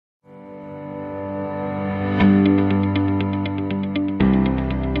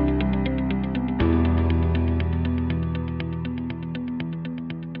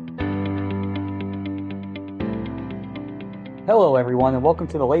everyone, and welcome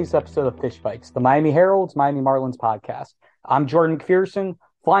to the latest episode of Fish Bites, the Miami Herald's Miami Marlins podcast. I'm Jordan McPherson,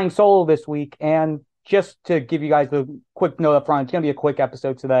 flying solo this week, and just to give you guys a quick note up front, it's going to be a quick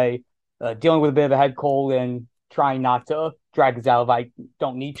episode today, dealing with a bit of a head cold and trying not to drag this out if I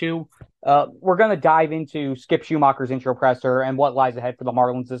don't need to. We're going to dive into Skip Schumaker's intro presser and what lies ahead for the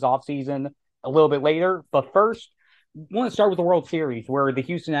Marlins this offseason a little bit later, but first, I want to start with the World Series, where the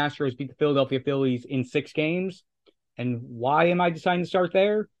Houston Astros beat the Philadelphia Phillies in 6 games. And why am I deciding to start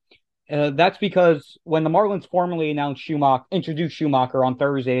there? That's because when the Marlins formally introduced Schumaker on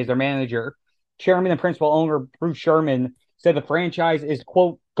Thursday as their manager, chairman and principal owner Bruce Sherman said the franchise is,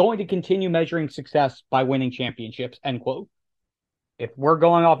 quote, going to continue measuring success by winning championships, end quote. If we're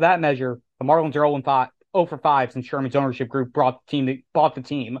going off that measure, the Marlins are 0 for 5 since Sherman's ownership group bought the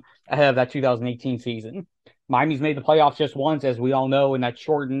team ahead of that 2018 season. Miami's made the playoffs just once, as we all know, in that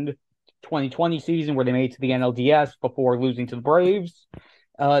shortened 2020 season where they made it to the NLDS before losing to the Braves.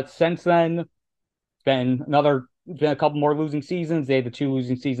 Since then, it's been a couple more losing seasons. They had the 2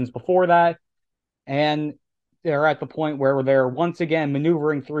 losing seasons before that. And they're at the point where they're once again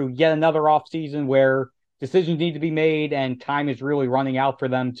maneuvering through yet another offseason where decisions need to be made and time is really running out for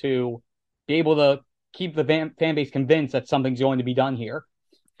them to be able to keep the fan base convinced that something's going to be done here.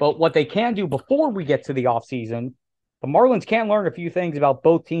 But what they can do before we get to the offseason, the Marlins can learn a few things about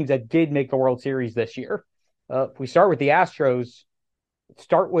both teams that did make the World Series this year. If we start with the Astros,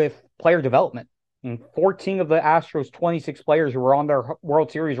 start with player development. And 14 of the Astros' 26 players who were on their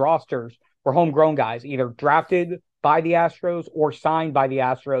World Series rosters were homegrown guys, either drafted by the Astros or signed by the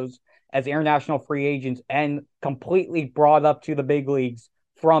Astros as international free agents and completely brought up to the big leagues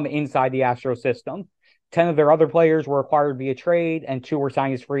from inside the Astro system. 10 of their other players were acquired via trade, and 2 were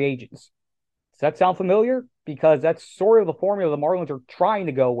signed as free agents. Does that sound familiar? Because that's sort of the formula the Marlins are trying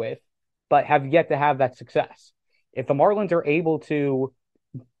to go with, but have yet to have that success. If the Marlins are able to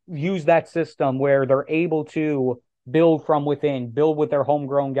use that system where they're able to build from within, build with their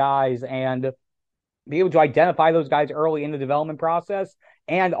homegrown guys, and be able to identify those guys early in the development process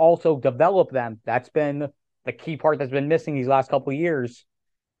and also develop them, that's been the key part that's been missing these last couple of years.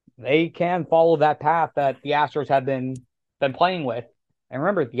 They can follow that path that the Astros have been playing with. And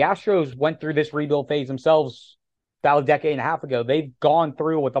remember, the Astros went through this rebuild phase themselves about a decade and a half ago. They've gone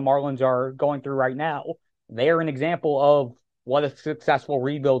through what the Marlins are going through right now. They are an example of what a successful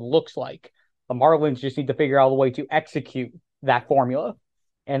rebuild looks like. The Marlins just need to figure out a way to execute that formula.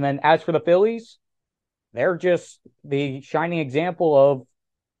 And then as for the Phillies, they're just the shining example of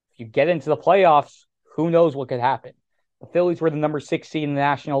if you get into the playoffs, who knows what could happen. The Phillies were the number 6 seed in the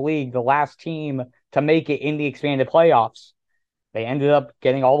National League, the last team to make it in the expanded playoffs. They ended up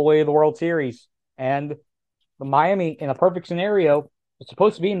getting all the way to the World Series. And the Miami, in a perfect scenario, was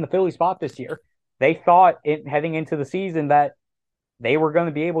supposed to be in the Philly spot this year. They thought heading into the season that they were going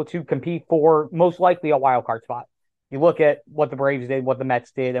to be able to compete for most likely a wild card spot. You look at what the Braves did, what the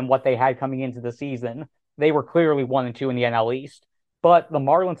Mets did, and what they had coming into the season. They were clearly 1 and 2 in the NL East. But the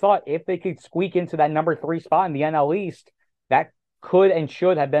Marlins thought if they could squeak into that number 3 spot in the NL East, that could and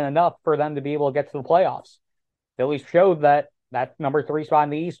should have been enough for them to be able to get to the playoffs. Phillies showed that number 3 spot in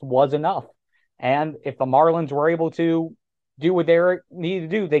the East was enough. And if the Marlins were able to do what they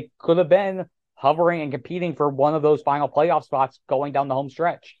needed to do, they could have been hovering and competing for one of those final playoff spots going down the home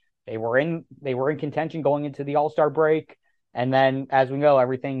stretch. They were in contention going into the All-Star break. And then, as we know,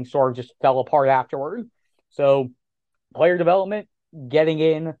 everything sort of just fell apart afterward. So player development, getting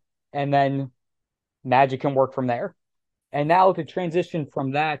in, and then magic can work from there. And now to transition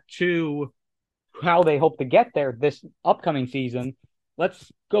from that to how they hope to get there this upcoming season,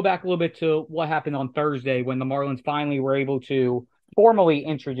 let's go back a little bit to what happened on Thursday when the Marlins finally were able to formally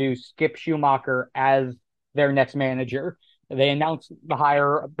introduce Skip Schumaker as their next manager. They announced the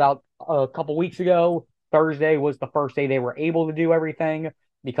hire about a couple weeks ago. Thursday was the first day they were able to do everything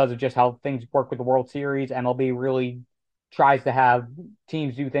because of just how things work with the World Series. MLB really tries to have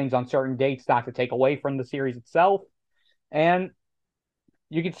teams do things on certain dates not to take away from the series itself. And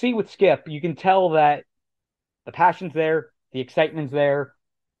you can see with Skip, you can tell that the passion's there, the excitement's there.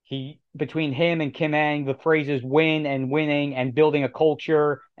 Between him and Kim Ng, the phrases win and winning and building a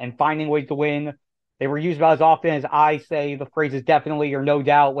culture and finding ways to win, they were used about as often as I say the phrases definitely or no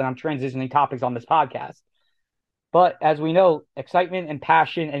doubt when I'm transitioning topics on this podcast. But as we know, excitement and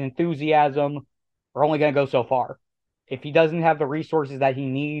passion and enthusiasm are only going to go so far. If he doesn't have the resources that he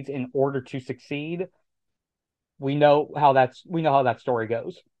needs in order to succeed, we know how that story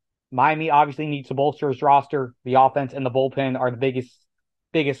goes. Miami obviously needs to bolster his roster. The offense and the bullpen are the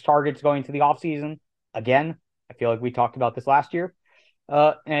biggest targets going to the offseason. Again, I feel like we talked about this last year.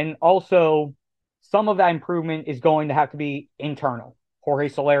 And also, Some of that improvement is going to have to be internal. Jorge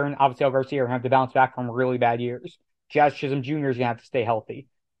Soler and Avisail Garcia are going to have to bounce back from really bad years. Jazz Chisholm Jr. is going to have to stay healthy.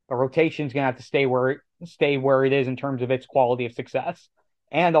 The rotation is going to have to stay where it is in terms of its quality of success,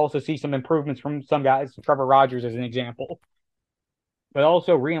 and also see some improvements from some guys. Trevor Rogers as an example, but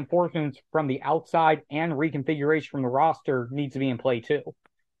also reinforcements from the outside and reconfiguration from the roster needs to be in play too.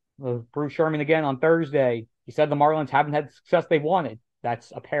 Bruce Sherman again on Thursday. He said the Marlins haven't had the success they wanted.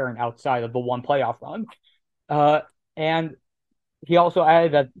 That's apparent outside of the one playoff run. And he also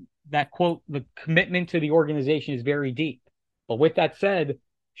added that quote, the commitment to the organization is very deep. But with that said,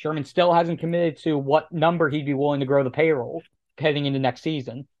 Sherman still hasn't committed to what number he'd be willing to grow the payroll heading into next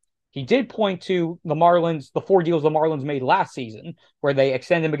season. He did point to the 4 deals the Marlins made last season, where they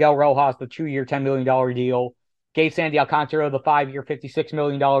extended Miguel Rojas the 2-year, $10 million deal, gave Sandy Alcantara the 5-year, $56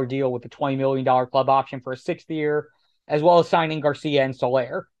 million deal with the $20 million club option for a 6th year, as well as signing Garcia and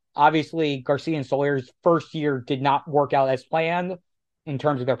Soler. Obviously, Garcia and Soler's first year did not work out as planned in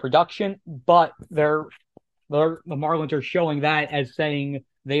terms of their production, but the Marlins are showing that as saying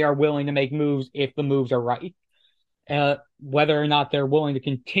they are willing to make moves if the moves are right. Whether or not they're willing to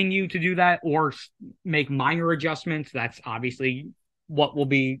continue to do that or make minor adjustments, that's obviously what will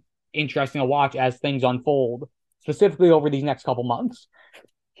be interesting to watch as things unfold, specifically over these next couple months.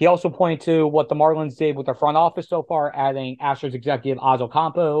 He also pointed to what the Marlins did with their front office so far, adding Astros executive Oz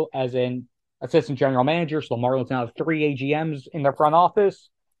Ocampo as an assistant general manager. So the Marlins now have 3 AGMs in their front office,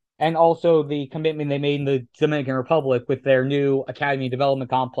 and also the commitment they made in the Dominican Republic with their new academy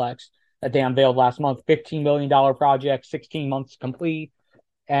development complex that they unveiled last month. $15 million project, 16 months complete.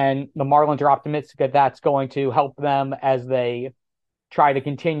 And the Marlins are optimistic that that's going to help them as they try to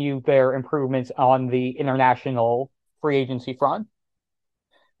continue their improvements on the international free agency front.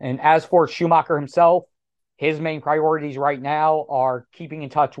 And as for Schumacher himself, his main priorities right now are keeping in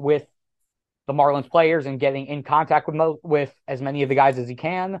touch with the Marlins players and getting in contact with as many of the guys as he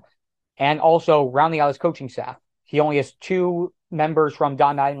can, and also rounding out his coaching staff. He only has 2 members from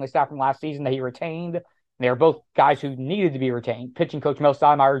Don Mattingly's staff from last season that he retained. They are both guys who needed to be retained. Pitching coach Mel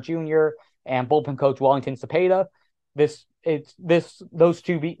Stoudemire Jr. and bullpen coach Wellington Cepeda. Those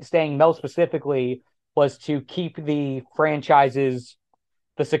two staying Mel specifically was to keep the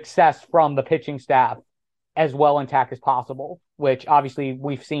success from the pitching staff as well intact as possible, which obviously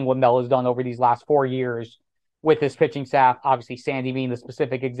we've seen what Mel has done over these last 4 years with his pitching staff. Obviously, Sandy being the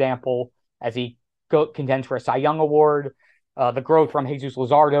specific example as he contends for a Cy Young Award. The growth from Jesus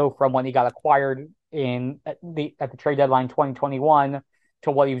Luzardo from when he got acquired at the trade deadline 2021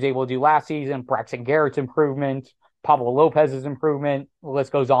 to what he was able to do last season. Braxton Garrett's improvement, Pablo Lopez's improvement, the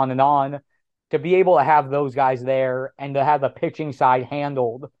list goes on and on. To be able to have those guys there and to have the pitching side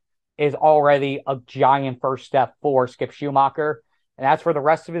handled is already a giant first step for Skip Schumacher. And as for the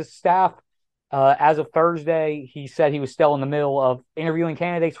rest of his staff, as of Thursday, he said he was still in the middle of interviewing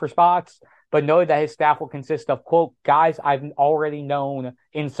candidates for spots, but noted that his staff will consist of, quote, guys I've already known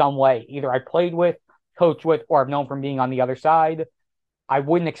in some way. Either I played with, coached with, or I've known from being on the other side. I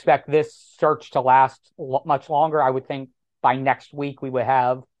wouldn't expect this search to last much longer. I would think by next week we would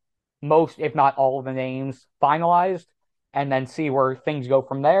have most, if not all, of the names finalized, and then see where things go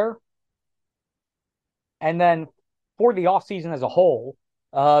from there. And then for the offseason as a whole,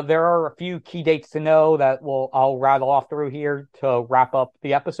 there are a few key dates to know that I'll rattle off through here to wrap up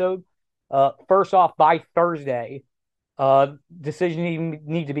the episode. First off, by Thursday, decisions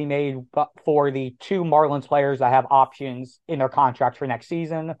need to be made for the 2 Marlins players that have options in their contracts for next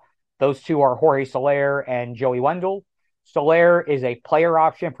season. Those 2 are Jorge Soler and Joey Wendle. Soler is a player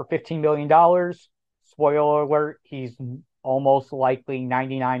option for $15 million. Spoiler alert, he's almost likely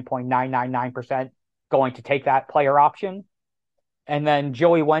 99.999% going to take that player option. And then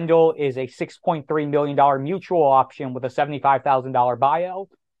Joey Wendle is a $6.3 million mutual option with a $75,000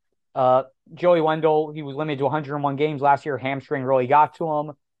 buyout. Joey Wendle, he was limited to 101 games last year. Hamstring really got to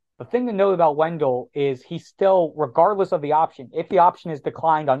him. The thing to note about Wendle is he's still, regardless of the option, if the option is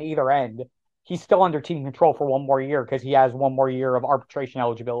declined on either end, he's still under team control for 1 more year because he has 1 more year of arbitration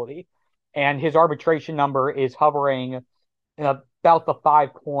eligibility. And his arbitration number is hovering in about the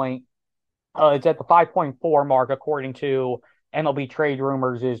it's at the 5.4 mark, according to MLB Trade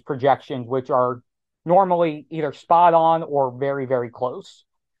Rumors' projections, which are normally either spot on or very, very close.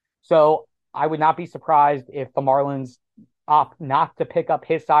 So I would not be surprised if the Marlins opt not to pick up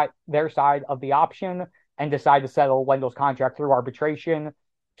their side of the option and decide to settle Wendle's contract through arbitration,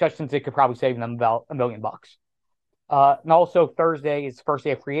 just since it could probably save them about $1 million. And also Thursday is the first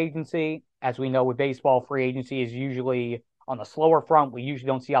day of free agency. As we know with baseball, free agency is usually on the slower front. We usually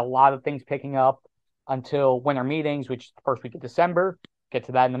don't see a lot of things picking up until winter meetings, which is the first week of December. Get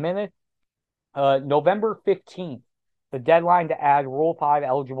to that in a minute. November 15th, the deadline to add Rule 5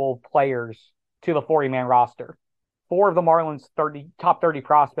 eligible players to the 40-man roster. Four of the Marlins' top 30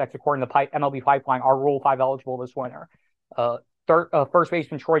 prospects, according to MLB Pipeline, are Rule 5 eligible this winter. First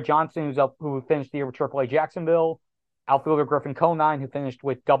baseman Troy Johnson, who finished the year with AAA Jacksonville. Outfielder Griffin Conine, who finished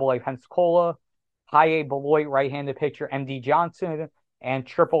with AA Pensacola. High A Beloit right-handed pitcher MD Johnson. And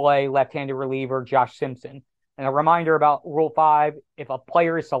AAA left-handed reliever Josh Simpson. And a reminder about Rule 5, if a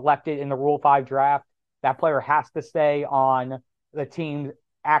player is selected in the Rule 5 draft, that player has to stay on the team's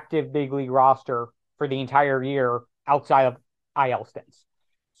active big league roster for the entire year outside of IL stints.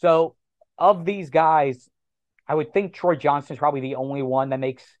 So of these guys, I would think Troy Johnson is probably the only one that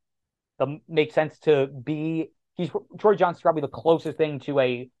makes sense to be. Troy Johnson's probably the closest thing to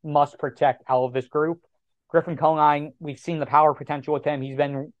a must protect out of this group. Griffin Conine, we've seen the power potential with him.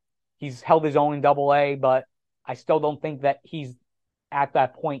 He's held his own in AA, but I still don't think that he's at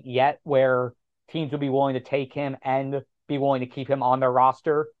that point yet where teams would be willing to take him and be willing to keep him on their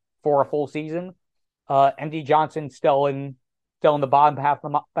roster for a full season. MD Johnson still in the bottom part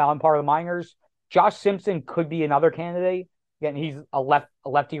of the minors. Josh Simpson could be another candidate. Again, he's a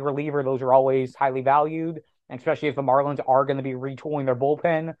lefty reliever. Those are always highly valued, and especially if the Marlins are going to be retooling their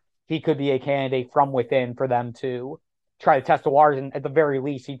bullpen, he could be a candidate from within for them to try to test the waters. And at the very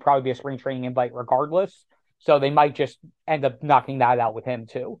least, he'd probably be a spring training invite regardless. So they might just end up knocking that out with him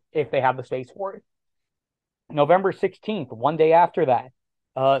too, if they have the space for it. November 16th, one day after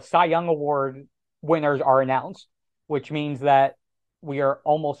that, Cy Young Award winners are announced, which means that we are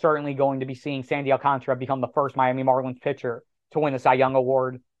almost certainly going to be seeing Sandy Alcantara become the first Miami Marlins pitcher to win the Cy Young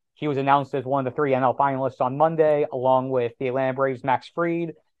Award. He was announced as one of the 3 NL finalists on Monday, along with the Atlanta Braves' Max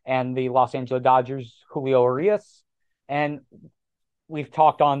Fried and the Los Angeles Dodgers' Julio Urias. And we've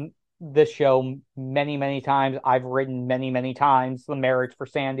talked on this show many, many times. I've written many, many times the merits for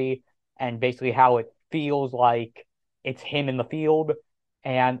Sandy and basically how it feels like it's him in the field.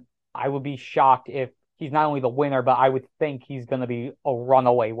 And I would be shocked if he's not only the winner, but I would think he's going to be a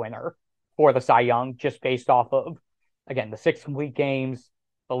runaway winner for the Cy Young, just based off of, again, the 6 complete games,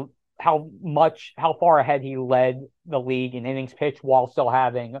 how far ahead he led the league in innings pitched while still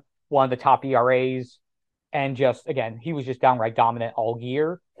having one of the top ERAs. And just, again, he was just downright dominant all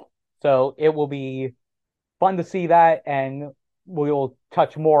year. So it will be fun to see that, and we will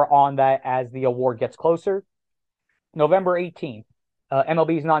touch more on that as the award gets closer. November 18th,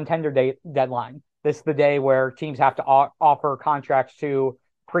 MLB's non-tender deadline. This is the day where teams have to offer contracts to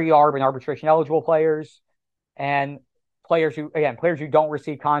pre-arb and arbitration eligible players, and players who don't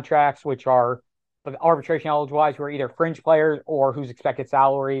receive contracts, which are arbitration eligible guys who are either fringe players or whose expected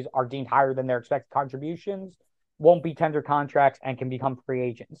salaries are deemed higher than their expected contributions, won't be tender contracts and can become free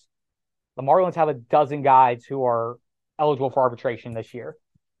agents. The Marlins have a dozen guys who are eligible for arbitration this year.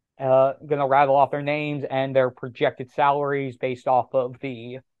 Going to rattle off their names and their projected salaries based off of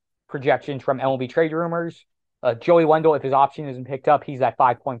the projections from MLB Trade Rumors. Joey Wendell, if his option isn't picked up, he's at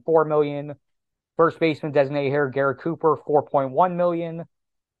 $5.4 million. First baseman designated here, Garrett Cooper, $4.1 million.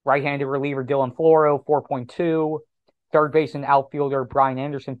 Right-handed reliever Dylan Floro, $4.2. Third baseman outfielder Brian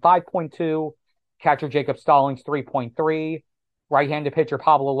Anderson, $5.2. Catcher Jacob Stallings, $3.3. Right-handed pitcher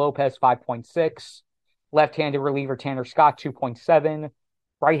Pablo Lopez, $5.6. Left-handed reliever Tanner Scott, $2.7.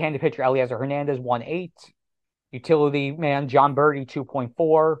 Right-handed pitcher Eliezer Hernandez, $1.8. Utility man John Birdie,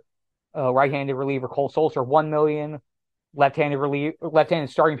 $2.4. Right-handed reliever Cole Sulser, $1 million. Left-handed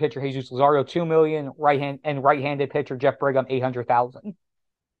starting pitcher Jesus Luzardo, $2 million. Right-handed pitcher Jeff Brigham, $800,000.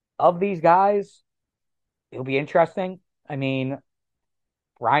 Of these guys, it'll be interesting. I mean,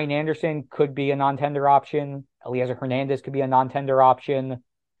 Brian Anderson could be a non-tender option. Eliezer Hernandez could be a non-tender option.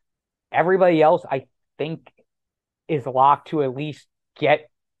 Everybody else, I think, is locked to at least get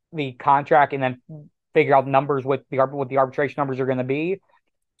the contract and then figure out numbers what the arbitration numbers are going to be.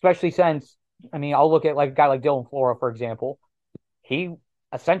 Especially since, I mean, I'll look at like a guy like Dylan Floro, for example. He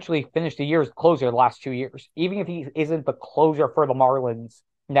essentially finished the year as closer the last 2 years. Even if he isn't the closer for the Marlins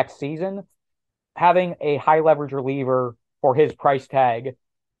next season, having a high leverage reliever for his price tag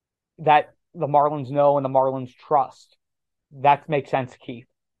that the Marlins know and the Marlins trust, that makes sense to keep.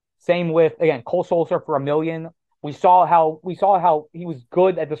 Same with, again, Cole Sulser for $1 million. We saw how he was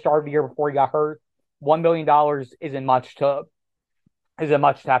good at the start of the year before he got hurt. $1 million isn't much to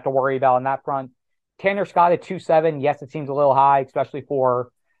have to worry about on that front. Tanner Scott at 2.7, yes, it seems a little high, especially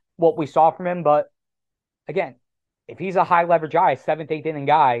for what we saw from him. But again, if he's a high leverage guy, 7th, 8th inning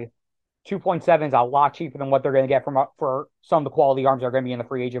guy, 2.7 is a lot cheaper than what they're going to get for some of the quality arms that are going to be in the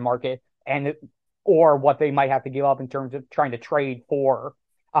free agent market, or what they might have to give up in terms of trying to trade for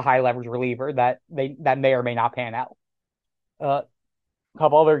a high leverage reliever that may or may not pan out. A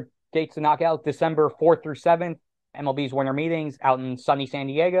couple other dates to knock out: December 4th through 7th, MLB's winter meetings out in sunny San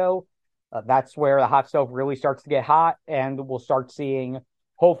Diego. That's where the hot stove really starts to get hot, and we'll start seeing,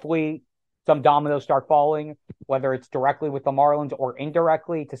 hopefully, some dominoes start falling, whether it's directly with the Marlins or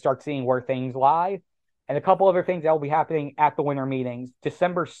indirectly, to start seeing where things lie. And a couple other things that will be happening at the winter meetings.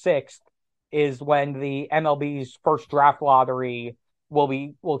 December 6th is when the MLB's first draft lottery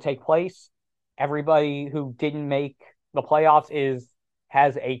will take place. Everybody who didn't make the playoffs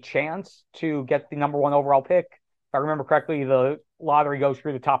has a chance to get the number one overall pick. If I remember correctly, the lottery goes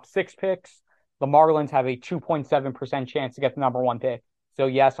through the top 6 picks. The Marlins have a 2.7% chance to get the number one pick. So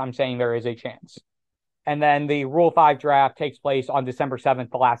yes, I'm saying there is a chance. And then the Rule 5 draft takes place on December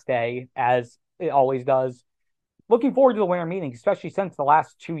 7th, the last day, as it always does. Looking forward to the winter meetings, especially since the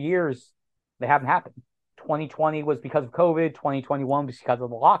last 2 years, they haven't happened. 2020 was because of COVID. 2021 was because of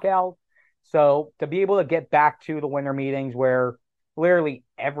the lockout. So to be able to get back to the winter meetings where literally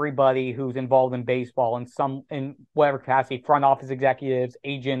everybody who's involved in baseball in whatever capacity, front office executives,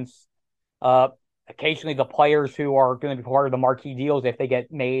 agents, occasionally the players who are going to be part of the marquee deals if they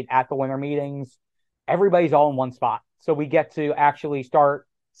get made at the winter meetings, everybody's all in one spot. So we get to actually start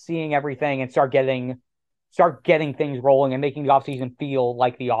seeing everything and start getting things rolling and making the offseason feel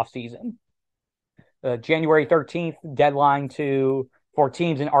like the offseason. January 13th, deadline for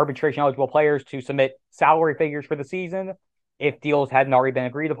teams and arbitration eligible players to submit salary figures for the season if deals hadn't already been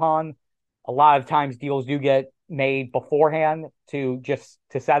agreed upon. A lot of times deals do get made beforehand to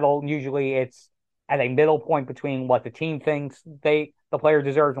settle. Usually it's at a middle point between what the team thinks the player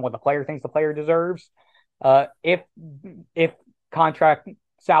deserves and what the player thinks the player deserves. If contract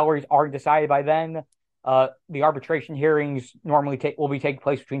salaries aren't decided by then, the arbitration hearings normally will be taking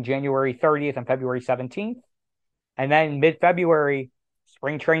place between January 30th and February 17th. And then mid-February,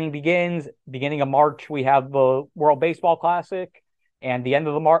 spring training begins. Beginning of March, we have the World Baseball Classic, and the end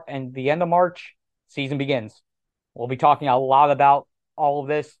of March, season begins. We'll be talking a lot about all of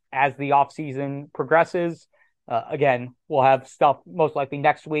this as the offseason progresses. Again, we'll have stuff most likely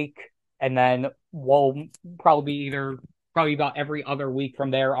next week, and then we'll probably about every other week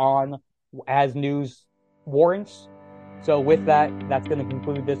from there on as news warrants. So with that, that's going to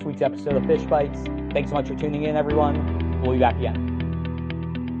conclude this week's episode of Fish Bites. Thanks so much for tuning in, everyone. We'll be back again.